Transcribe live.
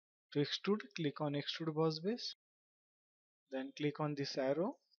To extrude, click on extrude boss base, then click on this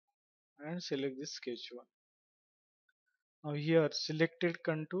arrow and select this sketch one. Now here selected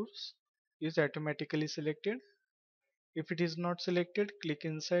contours is automatically selected. If it is not selected, click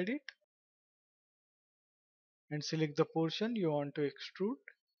inside it and select the portion you want to extrude.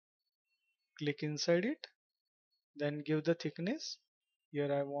 Click inside it, then give the thickness.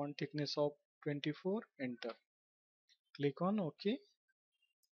 Here I want thickness of 24, enter. Click on OK.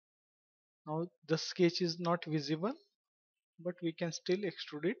 Now the sketch is not visible, but we can still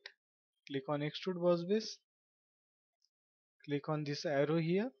extrude it. Click on extrude boss base, click on this arrow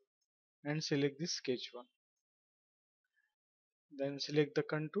here and select this sketch one. Then select the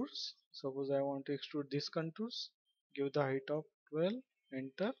contours. Suppose I want to extrude these contours. Give the height of 12,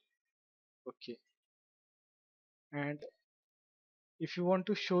 enter, OK. And if you want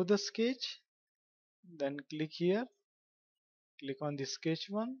to show the sketch, then click here, click on the sketch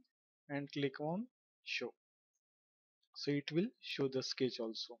one and click on show. So it will show the sketch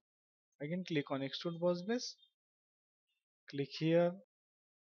also. Again click on extrude boss base, click here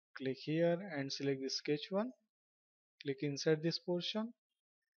and select the sketch one. Click inside this portion,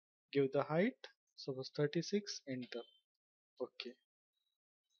 give the height, suppose 36, enter, OK.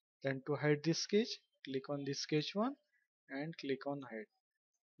 Then to hide this sketch, click on the sketch one and click on hide.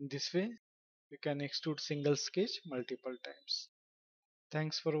 In this way you can extrude single sketch multiple times.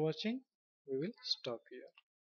 Thanks for watching. We will stop here.